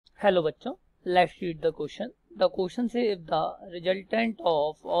Hello बच्चों, let's read the question. The question say if the resultant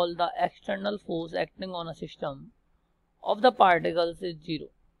of all the external force acting on a system of the particles is zero,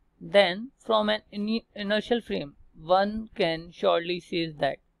 then from an inertial frame one can surely say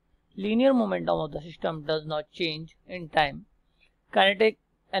that linear momentum of the system does not change in time, kinetic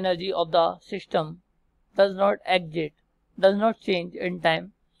energy of the system does not change in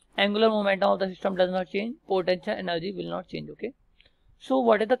time, angular momentum of the system does not change, potential energy will not change. Okay, so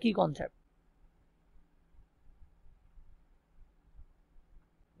what is the key concept?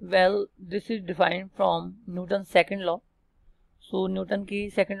 Well, this is defined from Newton's second law. So Newton की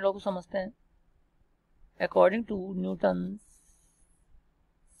second law को समझते हैं. According to Newton's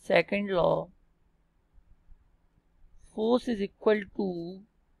second law, force is equal to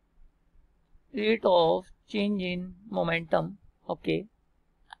rate of change in momentum. Okay,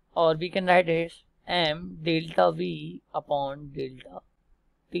 or we can write it m delta v upon delta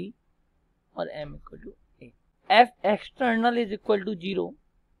t, or m equal to a. F external is equal to 0.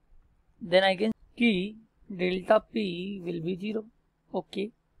 Then I can see delta p will be 0.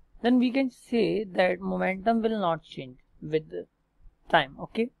 Okay, then we can say that momentum will not change with time.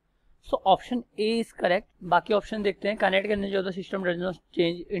 Okay, so option A is correct. बाकी option देखते हैं. Kinetic energy of the system does not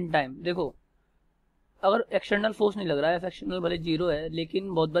change in time. देखो, अगर external force नहीं लग रहा है, F external भले 0 है,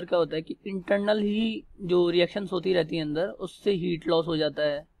 लेकिन बहुत बार क्या होता है कि इंटरनल ही जो रिएक्शंस होती रहती है अंदर, उससे हीट लॉस हो जाता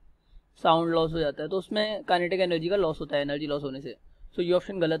है, साउंड लॉस हो जाता है, तो उसमें काइनेटिक एनर्जी का लॉस होता है, एनर्जी लॉस होने से. सो ये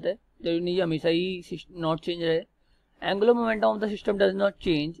ऑप्शन गलत है. जरूरी नहीं है हमेशा ही नॉट चेंज रहे. Angular momentum of the system does not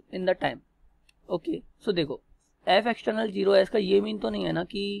change in the time. Okay, सो देखो, एफ एक्सटर्नल 0 है, इसका ये मीन तो नहीं है ना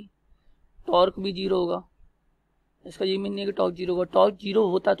कि टॉर्क भी 0 होगा. इसका ये मीन नहीं है कि टॉर्क 0 होगा. टॉर्क 0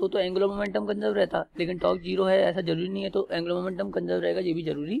 होता तो एंगुलर मोमेंटम कंजर्व रहता, लेकिन टॉर्क 0 है ऐसा जरूरी नहीं है, तो एंगुलर मोमेंटम कंजर्व रहेगा, ये भी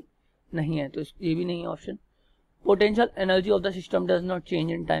जरूरी नहीं है, तो ये भी नहीं है option. Potential energy of the system does not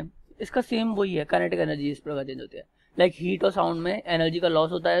change in time, इसका सेम वही है. काइनेटिक एनर्जी इस प्रकार चेंज होती है, लाइक हीट और साउंड में एनर्जी का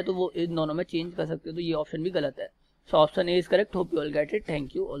लॉस होता है, तो वो इन दोनों में चेंज कर सकते हो, तो ये ऑप्शन भी गलत है. So option A is correct. Hope you all get it.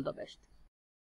 Thank you, all the best.